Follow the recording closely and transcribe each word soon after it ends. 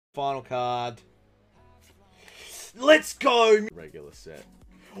Final card. Let's go! Regular set.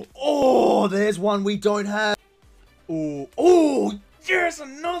 Oh, there's one we don't have. Oh, oh, yes,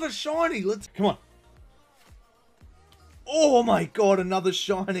 another shiny. Let's, come on. Oh my god, another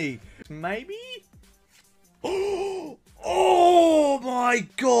shiny. Maybe? Oh my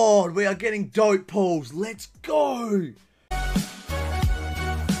god, we are getting dope pulls. Let's go.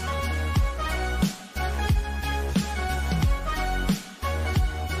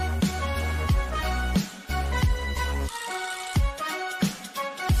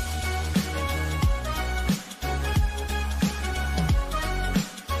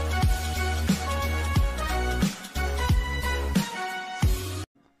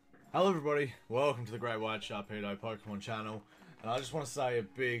 Hello everybody, welcome to the Great White Sharpedo Pokemon channel, and I just want to say a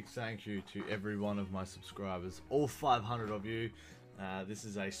big thank you to every one of my subscribers, all 500 of you. This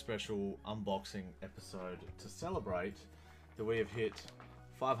is a special unboxing episode to celebrate that we have hit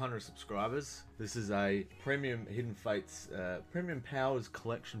 500 subscribers. This is a premium Hidden Fates, premium powers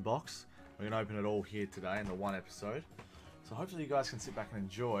collection box. We're going to open it all here today in the one episode, so hopefully you guys can sit back and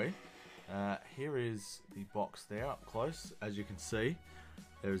enjoy. Here is the box there up close. As you can see,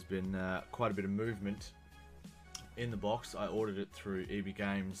 there's been quite a bit of movement in the box. I ordered it through EB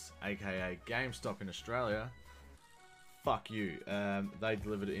Games, aka GameStop in Australia. Fuck you. They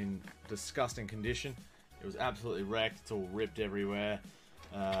delivered it in disgusting condition. It was absolutely wrecked. It's all ripped everywhere.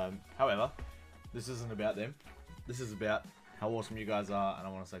 However, this isn't about them. This is about how awesome you guys are, and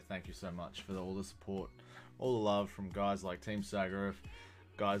I want to say thank you so much for all the support, all the love from guys like Team Sagriff,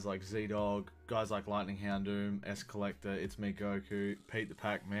 guys like Z-Dog, guys like Lightning Houndoom, SCollector, It's Me Goku, Pete the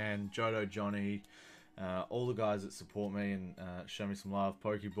Pac-Man, Jodo Johnny, all the guys that support me and show me some love,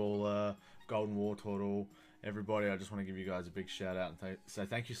 Pokeballer, Golden War Turtle, everybody. I just want to give you guys a big shout out and say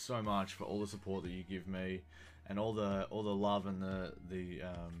thank you so much for all the support that you give me and all the love and the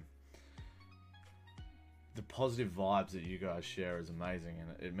positive vibes that you guys share is amazing,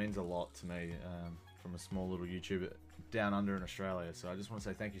 and it means a lot to me from a small little YouTuber down under in Australia. So I just want to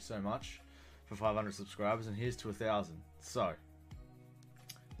say thank you so much for 500 subscribers, and here's to 1,000. So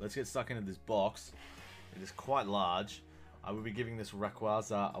let's get stuck into this box. It is quite large. I will be giving this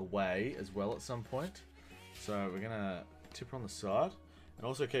Rayquaza away as well at some point, so we're gonna tip her on the side and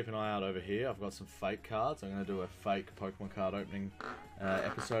also keep an eye out over here. I've got some fake cards. I'm gonna do a fake Pokemon card opening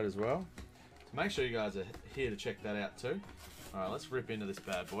episode as well, so make sure you guys are here to check that out too. Alright, let's rip into this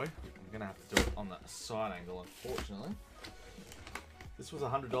bad boy. I'm going to have to do it on that side angle, unfortunately. This was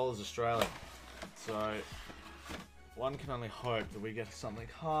 $100 Australian, so one can only hope that we get something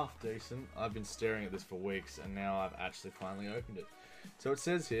half decent. I've been staring at this for weeks, and now I've actually finally opened it. So it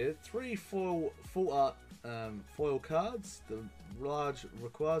says here, 3 full art foil cards, the large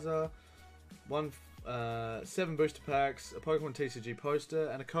Rayquaza, 7 booster packs, a Pokemon TCG poster,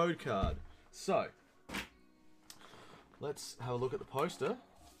 and a code card. So let's have a look at the poster.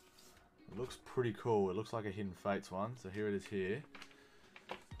 It looks pretty cool. It looks like a Hidden Fates one. So here it is here.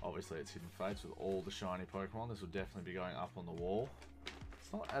 Obviously it's Hidden Fates with all the shiny Pokemon. This will definitely be going up on the wall.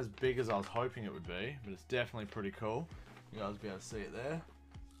 It's not as big as I was hoping it would be, but it's definitely pretty cool. You guys will be able to see it there.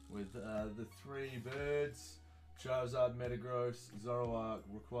 With the 3 birds, Charizard, Metagross, Zoroark,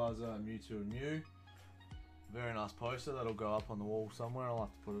 Rayquaza, and Mewtwo and Mew. Very nice poster. That'll go up on the wall somewhere. I'll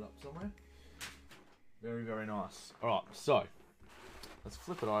have to put it up somewhere. Very, very nice. Alright, so let's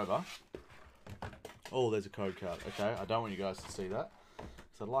flip it over. Oh, there's a code card. Okay, I don't want you guys to see that,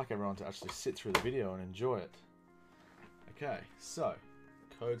 so I'd like everyone to actually sit through the video and enjoy it. Okay, so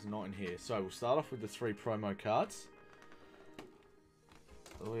code's not in here. So we'll start off with the 3 promo cards.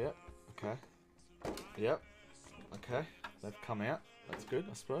 Oh, yep. Okay. Yep. Okay, they've come out. That's good,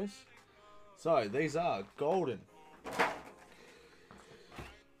 I suppose. So these are golden.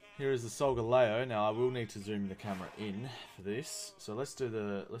 Here is the Solgaleo. Now I will need to zoom the camera in for this. So let's do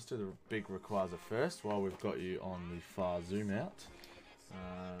the big Rayquaza first while we've got you on the far zoom out.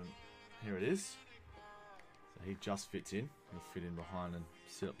 Here it is. So he just fits in. He'll fit in behind and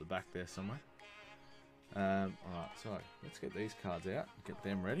sit up the back there somewhere. Alright, so let's get these cards out. Get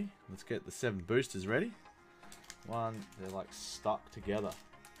them ready. Let's get the 7 boosters ready. They're like stuck together.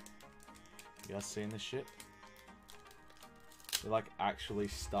 You guys seeing this shit? They're like actually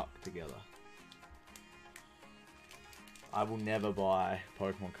stuck together. I will never buy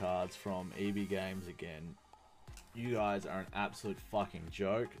Pokemon cards from EB Games again. You guys are an absolute fucking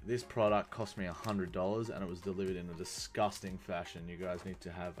joke. This product cost me $100 and it was delivered in a disgusting fashion. You guys need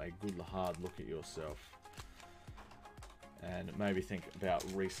to have a good hard look at yourself and maybe think about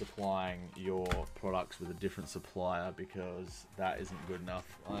resupplying your products with a different supplier, because that isn't good enough.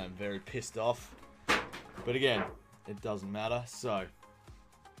 I am very pissed off, but again, it doesn't matter. So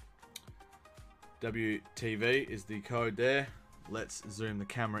WTV is the code there. Let's zoom the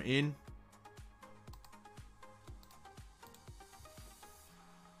camera in.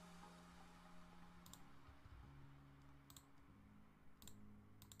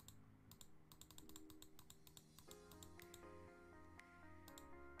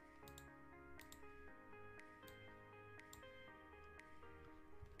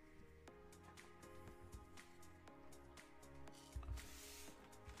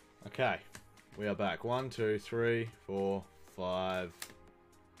 Okay, we are back. 1, 2, 3, 4, 5,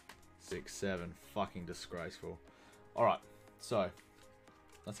 6, 7. Fucking disgraceful. Alright, so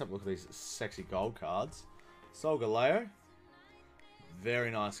let's have a look at these sexy gold cards. Solgaleo.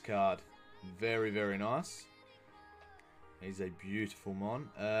 Very nice card. Very, very nice. He's a beautiful mon.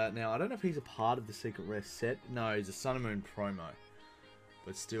 Now, I don't know if he's a part of the Secret Rare set. No, he's a Sun and Moon promo.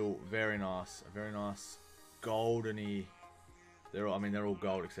 But still, very nice. A very nice goldeny... they're all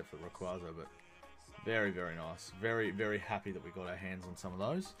gold except for Rayquaza, but very, very nice. Very, very happy that we got our hands on some of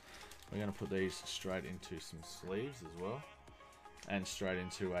those. We're going to put these straight into some sleeves as well. And straight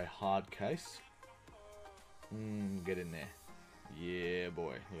into a hard case. Get in there. Yeah,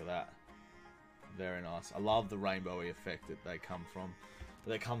 boy. Look at that. Very nice. I love the rainbowy effect that they come from.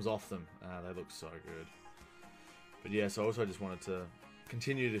 That comes off them. They look so good. But yeah, so also just wanted to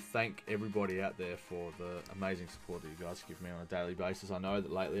continue to thank everybody out there for the amazing support that you guys give me on a daily basis. I know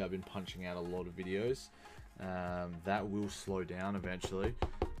that lately I've been punching out a lot of videos. That will slow down eventually.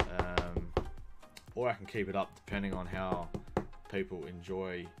 Or I can keep it up depending on how people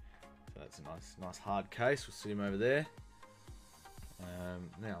enjoy. So that's a nice hard case. We'll see him over there.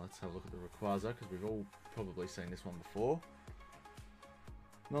 Now let's have a look at the Rayquaza, because we've all probably seen this one before.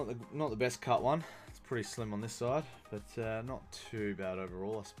 Not the best cut one. It's pretty slim on this side, but not too bad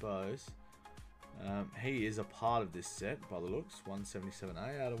overall, I suppose. He is a part of this set by the looks.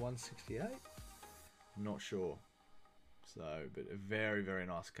 177A out of 168. I'm not sure. So, but a very, very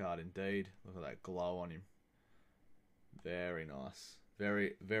nice card indeed. Look at that glow on him. Very nice.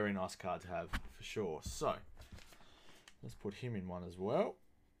 Very, very nice card to have for sure. So, let's put him in one as well.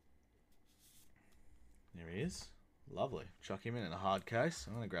 There he is. Lovely. Chuck him in a hard case.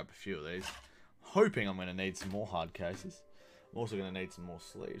 I'm going to grab a few of these. Hoping I'm going to need some more hard cases. I'm also going to need some more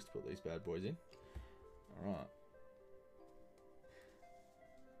sleeves to put these bad boys in. Alright.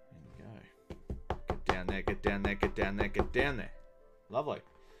 There we go. Get down there, get down there, get down there, get down there. Lovely.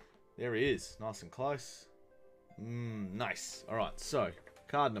 There he is. Nice and close. Nice. Alright, so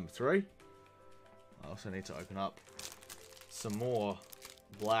card number 3. I also need to open up some more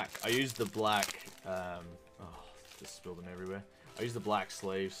black. I used the black... just spilled them everywhere. I use the black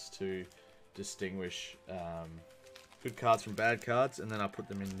sleeves to distinguish good cards from bad cards, and then I put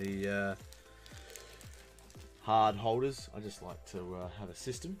them in the hard holders. I just like to have a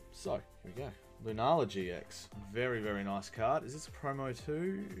system. So, here we go. Lunala GX. Very, very nice card. Is this a promo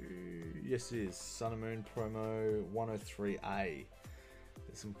too? Yes, it is. Sun and Moon promo 103A.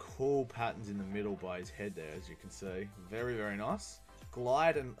 There's some cool patterns in the middle by his head there, as you can see. Very, very nice.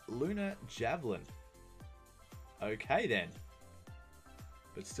 Glide and Lunar Javelin. Okay then.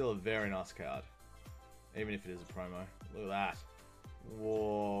 But still a very nice card. Even if it is a promo. Look at that.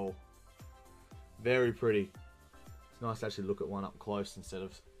 Whoa. Very pretty. It's nice to actually look at one up close instead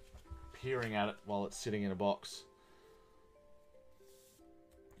of peering at it while it's sitting in a box.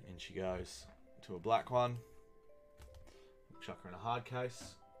 In she goes to a black one. Chuck her in a hard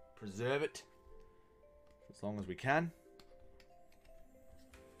case. Preserve it for as long as we can.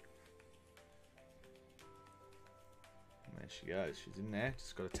 And there she goes. She's in there.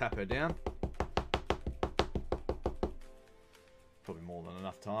 Just got to tap her down. Probably more than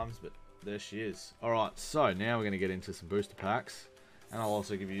enough times, but there she is. Alright, so now we're going to get into some booster packs. And I'll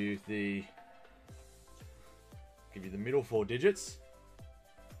also give you the middle 4 digits.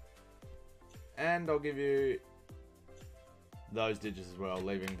 And I'll give you those digits as well,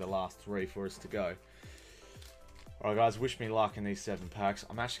 leaving the last 3 for us to go. Alright guys, wish me luck in these 7 packs.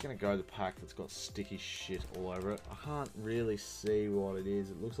 I'm actually going to go the pack that's got sticky shit all over it. I can't really see what it is.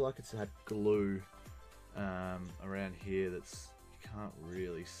 It looks like it's had glue around here that's... you can't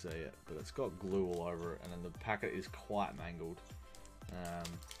really see it, but it's got glue all over it, and then the packet is quite mangled.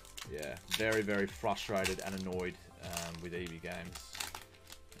 Yeah, very, very frustrated and annoyed with EV Games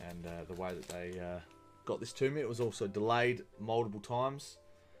and the way that they got this to me. It was also delayed multiple times,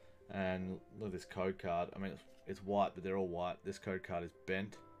 and look at this code card. I mean, it's white, but they're all white. This code card is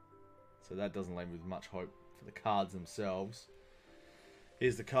bent, so that doesn't leave me with much hope for the cards themselves.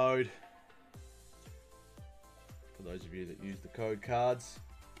 Here's the code for those of you that use the code cards.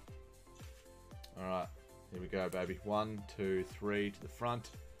 Alright, here we go, baby. 1, 2, 3 to the front.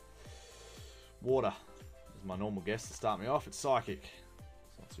 Water is my normal guess to start me off. It's Psychic.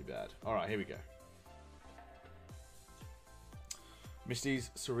 It's not too bad. Alright, here we go. Misty's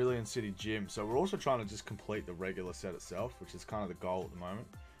Cerulean City Gym. So we're also trying to just complete the regular set itself, which is kind of the goal at the moment.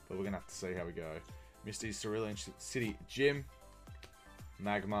 But we're going to have to see how we go. Misty's Cerulean City Gym.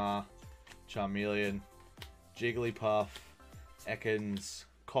 Magmar. Charmeleon. Jigglypuff. Ekans.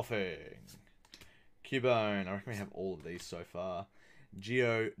 Coughing. Cubone. I reckon we have all of these so far.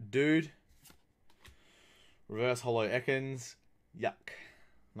 Geodude. Reverse Holo Ekans. Yuck.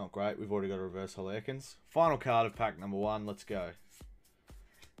 Not great. We've already got a Reverse Holo Ekans. Final card of pack number 1. Let's go.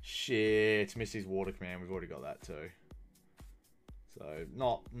 Shit. Misty's Water Command. We've already got that too. So,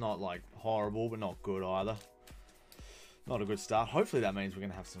 not like horrible, but not good either. Not a good start. Hopefully that means we're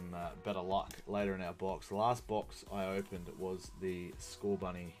going to have some better luck later in our box. The last box I opened was the Score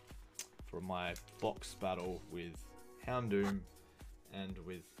Bunny for my box battle with Houndoom and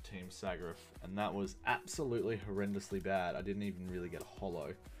with Team Sagriff, and that was absolutely horrendously bad. I didn't even really get a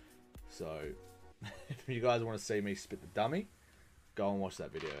holo. So, if you guys want to see me spit the dummy, go and watch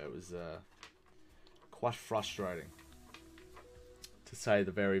that video. It was quite frustrating, to say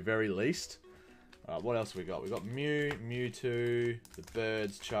the very, very least. What else have we got? We got Mew, Mewtwo, the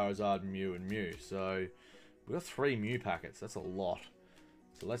Birds, Charizard, Mew, and Mew. So, we got 3 Mew packets. That's a lot.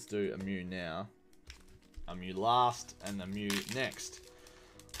 So let's do a Mew now, a Mew last, and a Mew next.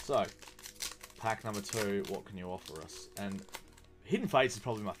 So, pack number 2, what can you offer us? And Hidden Fates is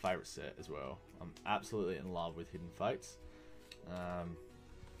probably my favourite set as well. I'm absolutely in love with Hidden Fates.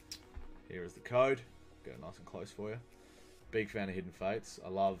 Here is the code. Get it nice and close for you. Big fan of Hidden Fates. I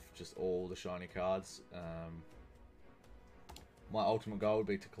love just all the shiny cards. My ultimate goal would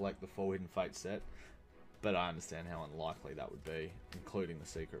be to collect the full Hidden Fates set, but I understand how unlikely that would be, including the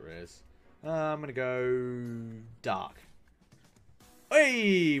secret rares. I'm going to go Dark.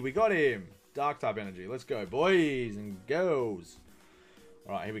 Hey, we got him. Dark type energy. Let's go, boys and girls.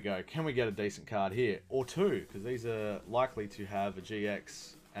 Alright, here we go. Can we get a decent card here? Or 2, because these are likely to have a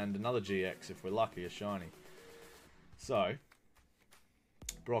GX and another GX if we're lucky, a shiny. So,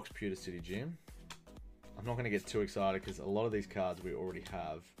 Brock's Pewter City Gym. I'm not going to get too excited because a lot of these cards we already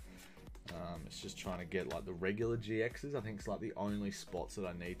have. It's just trying to get like the regular GXs. I think it's like the only spots that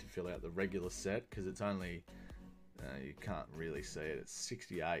I need to fill out the regular set, because it's only, you can't really see it. It's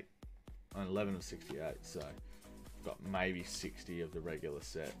 68, on 11 of 68. So I've got maybe 60 of the regular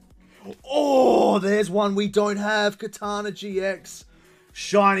set. Oh, there's one we don't have. Katana GX.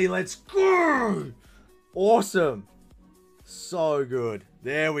 Shiny, let's go. Awesome. So good.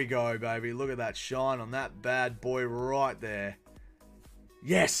 There we go, baby. Look at that shine on that bad boy right there.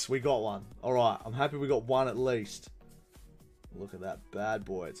 Yes, we got one. Alright, I'm happy we got one at least. Look at that bad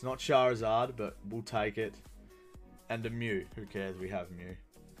boy. It's not Charizard, but we'll take it. And a Mew. Who cares? We have Mew.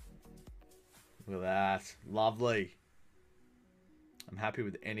 Look at that. Lovely. I'm happy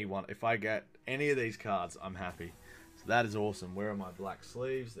with any one. If I get any of these cards, I'm happy. So that is awesome. Where are my black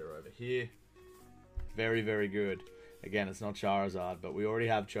sleeves? They're over here. Very, very good. Again, it's not Charizard, but we already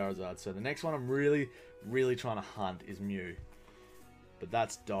have Charizard. So the next one I'm really, really trying to hunt is Mew. But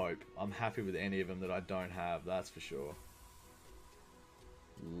that's dope. I'm happy with any of them that I don't have, that's for sure.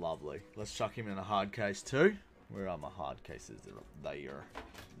 Lovely. Let's chuck him in a hard case too. Where are my hard cases? They're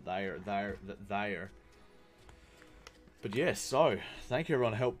there. But yes, so thank you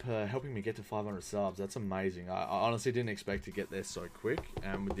everyone helping me get to 500 subs. That's amazing. I honestly didn't expect to get there so quick,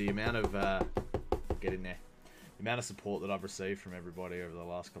 and with the amount of get in there, the amount of support that I've received from everybody over the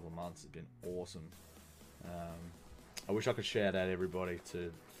last couple of months has been awesome. I wish I could shout out everybody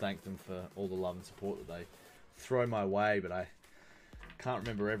to thank them for all the love and support that they throw my way, but I can't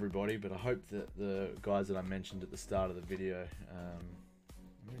remember everybody. But I hope that the guys that I mentioned at the start of the video,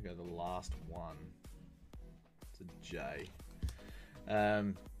 I'm going to go the last one. It's a J.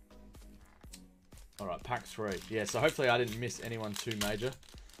 Alright, pack 3. Yeah, so hopefully I didn't miss anyone too major.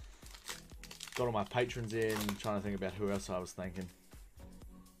 Got all my patrons in, trying to think about who else I was thanking.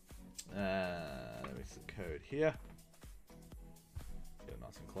 Let me see the code here. Get it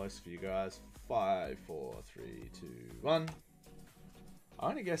nice and close for you guys. 5, 4, 3, 2, 1. I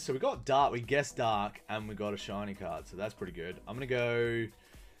only guess, so we got Dark, we guessed Dark, and we got a shiny card, so that's pretty good. I'm going to go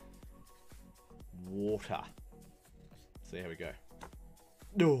Water. See how we go.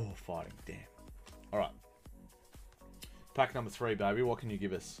 Oh, fighting, damn. Alright. Pack number 3, baby. What can you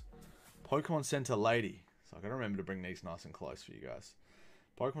give us? Pokemon Center Lady. So I've got to remember to bring these nice and close for you guys.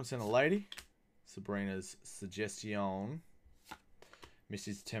 Pokemon Center Lady. Sabrina's Suggestion.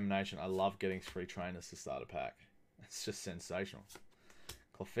 Misty's Determination. I love getting free trainers to start a pack. It's just sensational.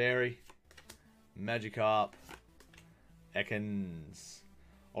 Clefairy. Magikarp. Ekans.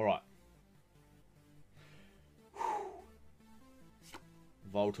 Alright.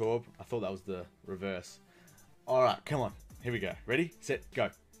 Voltorb. I thought that was the reverse. Alright, come on. Here we go. Ready, set, go.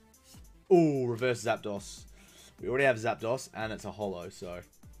 Ooh, reverse Zapdos. We already have Zapdos, and it's a holo, so...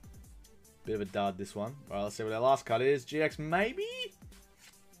 Bit of a dud, this one. Alright, let's see what our last cut is. GX, maybe?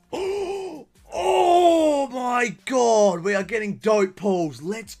 Oh my god! We are getting dope pulls.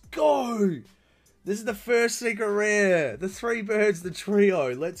 Let's go! This is the first secret rare. The 3 birds, the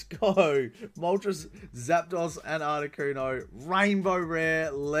trio. Let's go. Moltres, Zapdos, and Articuno. Rainbow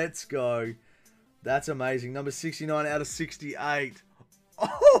rare. Let's go. That's amazing. Number 69 out of 68.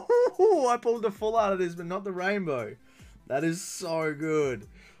 Oh, I pulled the full out of this, but not the rainbow. That is so good.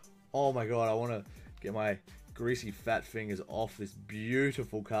 Oh my god, I want to get my greasy fat fingers off this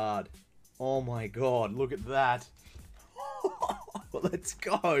beautiful card. Oh my god, look at that. Let's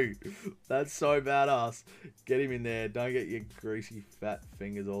go. That's so badass. Get him in there. Don't get your greasy fat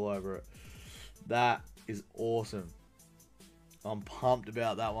fingers all over it. That is awesome. I'm pumped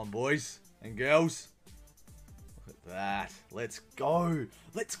about that one, boys and girls. Look at that. Let's go.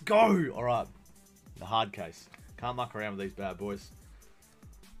 Let's go. All right. The hard case. Can't muck around with these bad boys.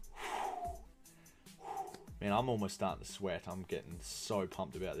 Man, I'm almost starting to sweat. I'm getting so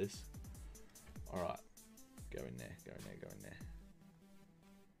pumped about this. All right. Go in there. Go in there. Go in there.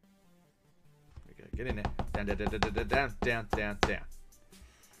 Get in there. Down, down, down, down, down, down, down, down.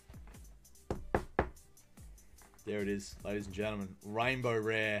 There it is, ladies and gentlemen. Rainbow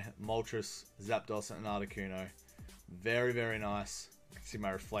rare, Moltres, Zapdos, and Articuno. Very, very nice. I can see my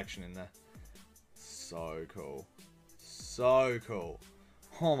reflection in there. So cool. So cool.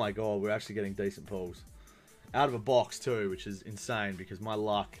 Oh my god, we're actually getting decent pulls. Out of a box too, which is insane because my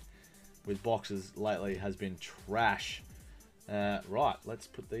luck with boxes lately has been trash. Right, let's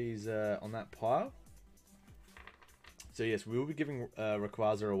put these on that pile. So yes, we will be giving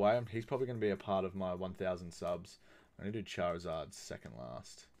Rayquaza away. He's probably going to be a part of my 1,000 subs. I'm going to do Charizard second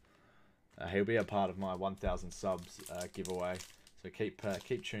last. He'll be a part of my 1,000 subs giveaway. So keep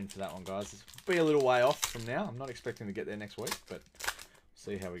tuned for that one, guys. This will be a little way off from now. I'm not expecting to get there next week, but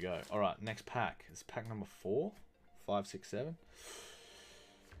see how we go. All right, next pack. It's pack number 4, 5, 6, 7.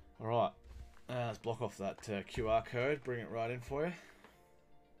 All right. Let's block off that QR code. Bring it right in for you.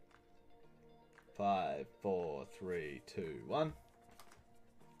 5, 4, 3, 2, 1.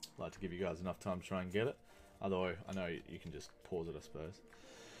 I'd like to give you guys enough time to try and get it. Although, I know you can just pause it, I suppose.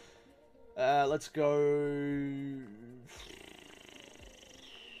 Let's go...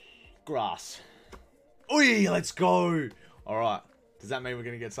 Grass. Oi, let's go! Alright. Does that mean we're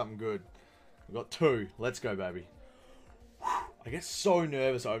going to get something good? We've got 2. Let's go, baby. I get so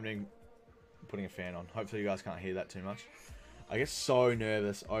nervous opening... Putting a fan on. Hopefully you guys can't hear that too much. I get so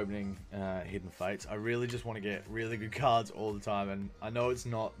nervous opening Hidden Fates. I really just want to get really good cards all the time, and I know it's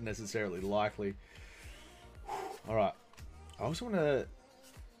not necessarily likely. Alright. I also want to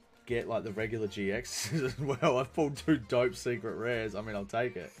get like the regular GX as well. I've pulled 2 dope secret rares. I mean, I'll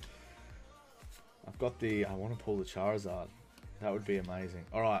take it. I've got the... I want to pull the Charizard. That would be amazing.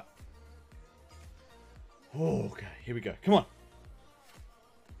 Alright. Oh, okay, here we go. Come on.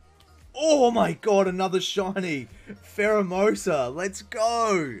 Oh my god, another shiny. Pheromosa. Let's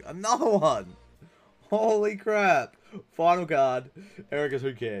go. Another one. Holy crap. Final card. Ericus,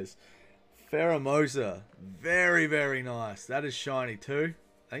 who cares? Pheromosa. Very, very nice. That is shiny too.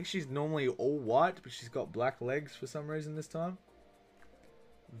 I think she's normally all white, but she's got black legs for some reason this time.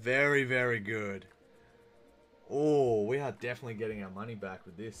 Very, very good. Oh, we are definitely getting our money back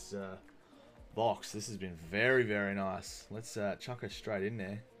with this box. This has been very, very nice. Let's chuck her straight in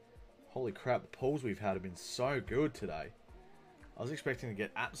there. Holy crap, the pulls we've had have been so good today. I was expecting to get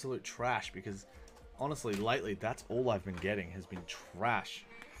absolute trash because, honestly, lately, that's all I've been getting has been trash.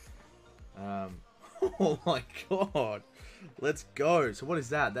 Oh my god. Let's go. So what is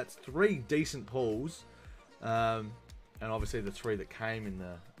that? That's 3 decent pulls. And obviously the 3 that came in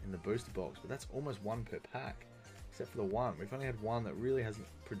the booster box. But that's almost 1 per pack. Except for the 1. We've only had 1 that really hasn't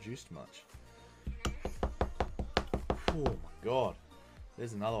produced much. Oh my god.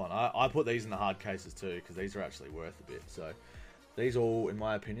 There's another one. I put these in the hard cases too, because these are actually worth a bit. So, these all, in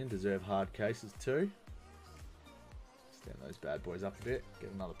my opinion, deserve hard cases too. Stand those bad boys up a bit. Get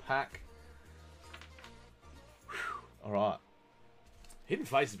another pack. Alright. Hidden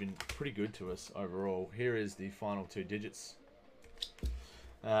Face has been pretty good to us overall. Here is the final 2 digits.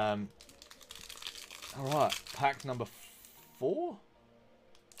 Alright. Pack number 4?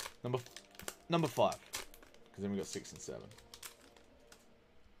 Number 5. Because then we got 6 and 7.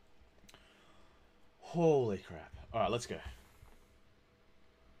 Holy crap. Alright, let's go.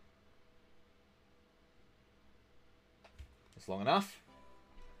 That's long enough.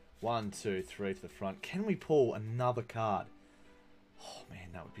 1, 2, 3 to the front. Can we pull another card? Oh man,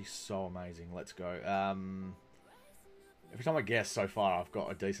 that would be so amazing. Let's go. Every time I guess so far, I've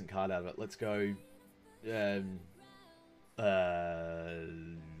got a decent card out of it. Let's go.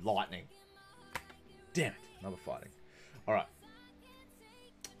 Lightning. Damn it. Another fighting. Alright.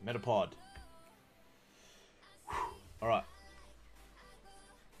 Metapod. Alright.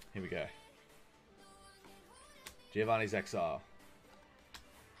 Here we go. Giovanni's Exile.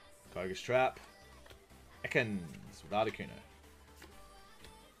 Koga's Trap. Ekans with Articuno.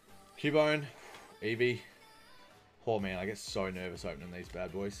 Cubone. Eevee. Oh man, I get so nervous opening these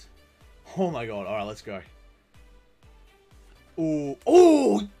bad boys. Oh my god. Alright, let's go. Oh,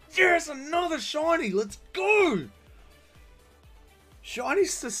 oh, yes, another shiny. Let's go. Shiny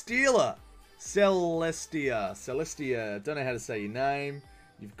Celestia. Celestia. Don't know how to say your name.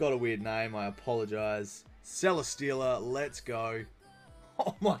 You've got a weird name. I apologize. Celestia. Let's go.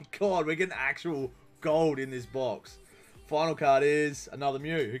 Oh my god, we're getting actual gold in this box. Final card is another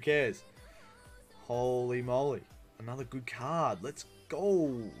Mew. Who cares? Holy moly. Another good card. Let's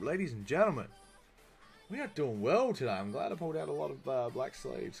go, ladies and gentlemen. We are doing well today. I'm glad I pulled out a lot of black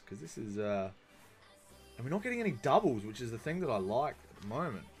sleeves because this is... and we're not getting any doubles, which is the thing that I like at the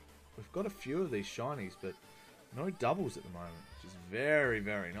moment. We've got a few of these shinies, but no doubles at the moment, which is very,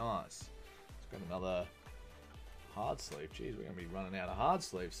 very nice. Let's grab another hard sleeve. Jeez, we're going to be running out of hard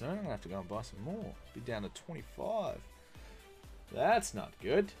sleeves soon. I'm going to have to go and buy some more. Be down to 25. That's not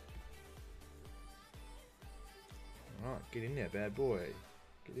good. Alright, get in there, bad boy.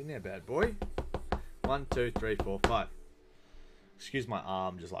 Get in there, bad boy. 1, 2, 3, 4, 5. Excuse my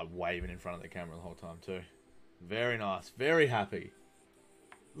arm just like waving in front of the camera the whole time too. Very nice. Very happy.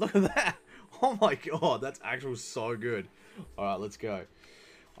 Look at that. Oh my god. That's actually so good. Alright, let's go.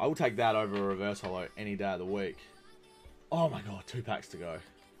 I will take that over a reverse holo any day of the week. Oh my god. 2 packs to go.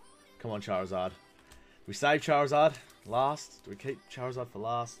 Come on, Charizard. We save Charizard last. Do we keep Charizard for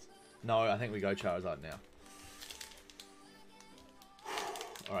last? No, I think we go Charizard now.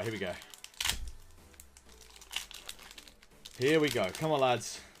 Alright, here we go. Here we go. Come on,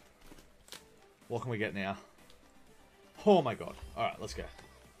 lads. What can we get now? Oh my god. Alright, let's go.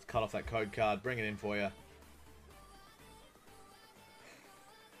 Let's cut off that code card. Bring it in for you.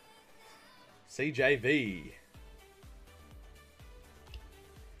 CJV.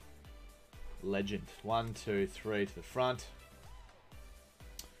 Legend. 1, 2, 3 to the front.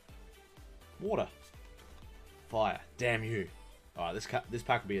 Water. Fire. Damn you. Alright, this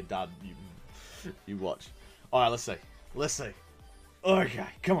pack will be a dud. You watch. Alright, let's see. Let's see. Okay,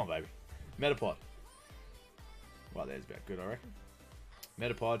 come on, baby. Metapod. Right, there's about good, I reckon.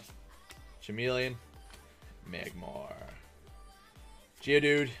 Metapod. Chameleon. Magmar.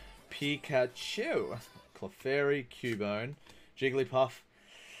 Geodude. Pikachu. Clefairy. Cubone. Jigglypuff.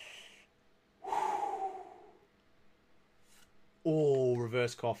 Oh,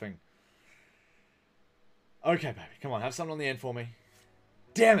 reverse coughing. Okay, baby. Come on, have something on the end for me.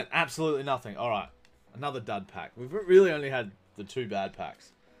 Damn it, absolutely nothing. Alright. Another dud pack. We've really only had the 2 bad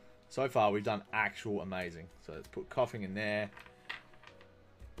packs. So far, we've done actual amazing. So let's put coughing in there.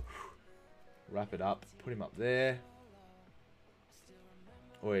 Wrap it up. Put him up there.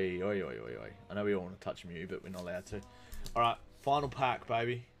 Oi, oi, oi, oi, oi. I know we all want to touch Mew, but we're not allowed to. Alright, final pack,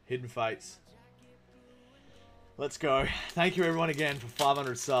 baby. Hidden Fates. Let's go. Thank you, everyone, again, for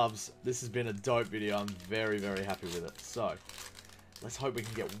 500 subs. This has been a dope video. I'm very, very happy with it. So... let's hope we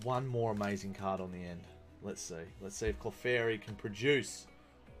can get one more amazing card on the end. Let's see. Let's see if Clefairy can produce.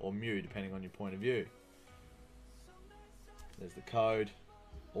 Or Mew, depending on your point of view. There's the code.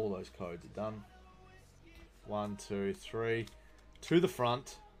 All those codes are done. 1, 2, 3. To the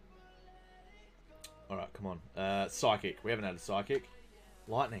front. Alright, come on. Psychic. We haven't had a Psychic.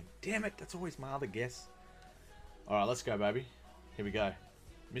 Lightning. Damn it, that's always my other guess. Alright, let's go, baby. Here we go.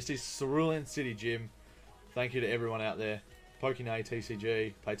 Misty's Cerulean City Gym. Thank you to everyone out there. Pokine,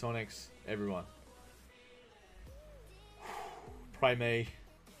 TCG, Playtonics, everyone. Pray me.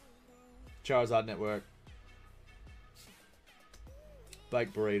 Charizard Network.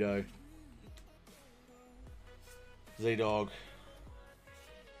 Baked Burrito. Z-Dog.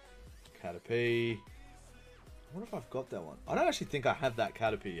 Caterpie. I wonder if I've got that one. I don't actually think I have that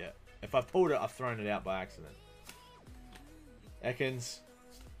Caterpie yet. If I've pulled it, I've thrown it out by accident. Ekans.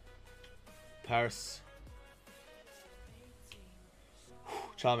 Paris.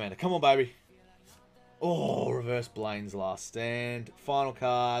 Charmander. Come on, baby. Oh, reverse Blaine's Last Stand. Final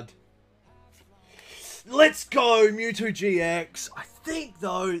card. Let's go, Mewtwo GX. I think,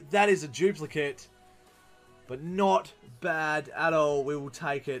 though, that is a duplicate. But not bad at all. We will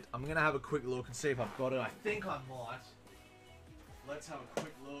take it. I'm going to have a quick look and see if I've got it. I think I might. Let's have a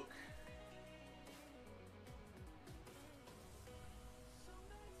quick look.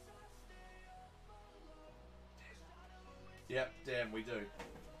 Yep, damn, we do.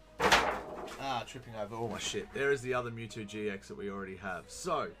 Tripping over all my shit. There is the other Mewtwo GX that we already have.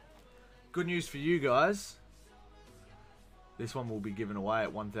 So, good news for you guys. This one will be given away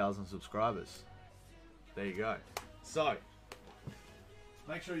at 1,000 subscribers. There you go. So,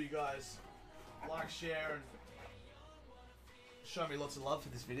 make sure you guys like, share, and show me lots of love for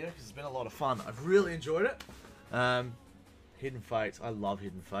this video because it's been a lot of fun. I've really enjoyed it. Hidden Fates. I love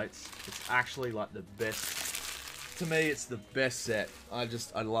Hidden Fates. It's actually like the best. To me, it's the best set. I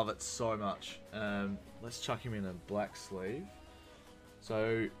love it so much. Let's chuck him in a black sleeve.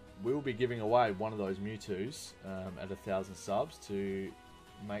 So we'll be giving away one of those Mewtwo's at 1,000 subs to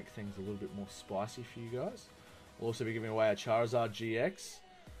make things a little bit more spicy for you guys. We'll also be giving away a Charizard GX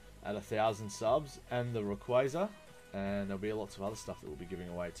at 1,000 subs and the Rayquaza, and there'll be lots of other stuff that we'll be giving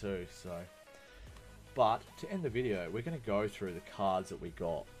away too. So, but to end the video, we're going to go through the cards that we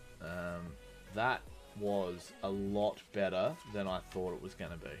got. That was a lot better than I thought it was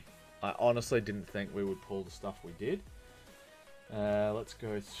going to be. I honestly didn't think we would pull the stuff we did. Let's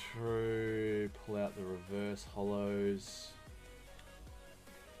go through, pull out the reverse holos.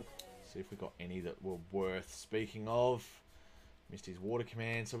 See if we got any that were worth speaking of. Misty's Water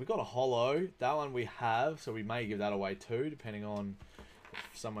Command. So we got a holo. That one we have, so we may give that away too, depending on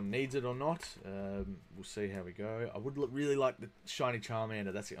if someone needs it or not. We'll see how we go. I would really like the shiny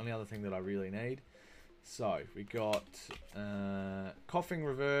Charmander. That's the only other thing that I really need. So we got Coughing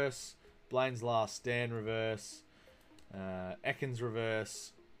reverse, Blaine's Last Stand reverse, Ekans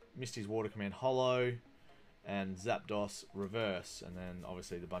reverse, Misty's Water Command holo, and Zapdos reverse, and then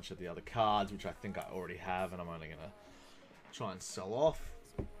obviously the bunch of the other cards, which I think I already have, and I'm only gonna try and sell off.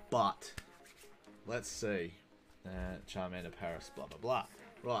 But let's see. Charmander, Paris, blah blah blah.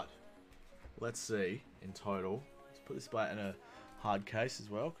 Right, let's see in total. Let's put this back in a hard case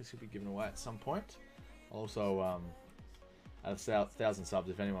as well, because he'll be given away at some point. Also, at 1,000 subs,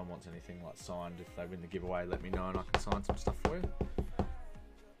 if anyone wants anything like signed, if they win the giveaway, let me know and I can sign some stuff for you.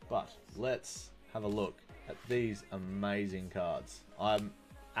 But let's have a look at these amazing cards. I'm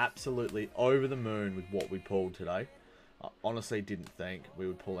absolutely over the moon with what we pulled today. I honestly didn't think we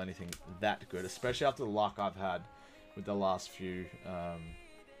would pull anything that good, especially after the luck I've had with the last few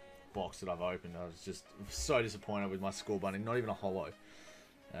boxes that I've opened. I was just so disappointed with my Skull Bunny, not even a holo.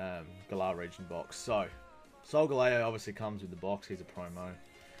 Galar region box. So Solgaleo obviously comes with the box. He's a promo.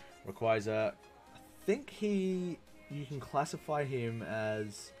 Rayquaza, I think you can classify him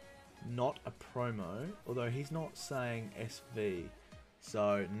as not a promo, although he's not saying SV,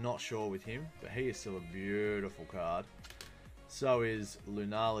 so not sure with him, but he is still a beautiful card. So is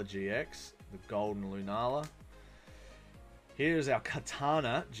Lunala GX, the golden Lunala. Here's our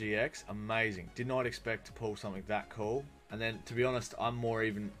Katana GX, amazing. Did not expect to pull something that cool. And then, to be honest, I'm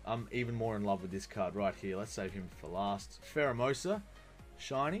even more in love with this card right here. Let's save him for last. Pheromosa,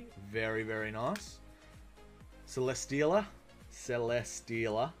 shiny, very very nice. Celesteela,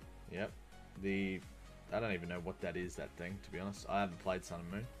 yep. I don't even know what that is, that thing, to be honest. I haven't played Sun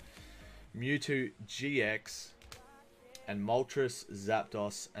and Moon. Mewtwo GX, and Moltres,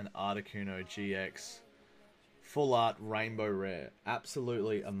 Zapdos, and Articuno GX. Full art rainbow rare,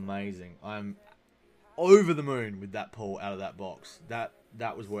 absolutely amazing. I'm over the moon with that pull out of that box. That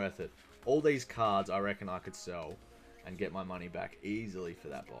was worth it. All these cards I reckon I could sell and get my money back easily for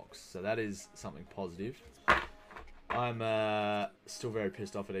that box. So that is something positive. I'm still very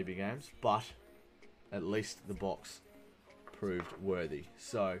pissed off at EB Games, but at least the box proved worthy.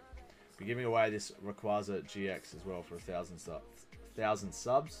 So we're giving away this Rayquaza GX as well for 1,000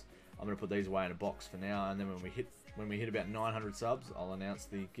 subs. I'm gonna put these away in a box for now, and then when we hit about 900 subs, I'll announce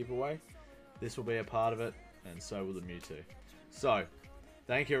the giveaway. This will be a part of it, and so will the Mewtwo. So,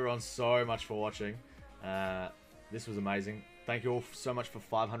 thank you everyone so much for watching. This was amazing. Thank you all so much for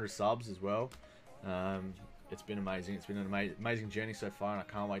 500 subs as well. It's been amazing. It's been an amazing journey so far, and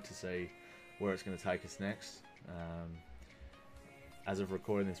I can't wait to see where it's going to take us next. As of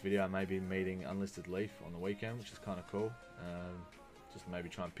recording this video, I may be meeting Unlisted Leaf on the weekend, which is kind of cool. Just maybe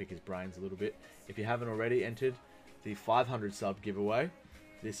try and pick his brains a little bit. If you haven't already entered the 500 sub giveaway,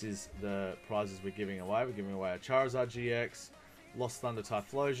 this is the prizes we're giving away. We're giving away a Charizard GX, Lost Thunder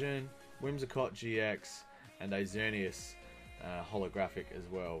Typhlosion, Whimsicott GX, and a Xerneas holographic as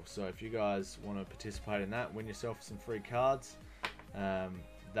well. So if you guys want to participate in that, win yourself some free cards.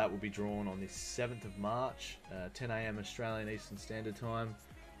 That will be drawn on the 7th of March, 10 AM Australian Eastern Standard Time.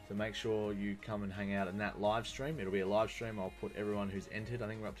 So make sure you come and hang out in that live stream. It'll be a live stream. I'll put everyone who's entered. I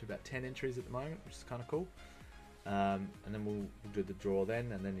think we're up to about 10 entries at the moment, which is kind of cool. And then we'll do the draw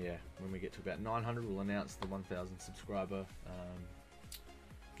then, and then yeah, when we get to about 900, we'll announce the 1,000 subscriber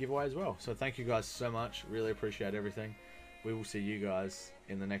giveaway as well. So thank you guys so much. Really appreciate everything. we will see you guys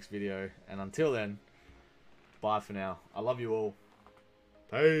in the next video. And until then, bye for now. I love you all.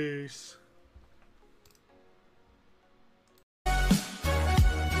 Peace.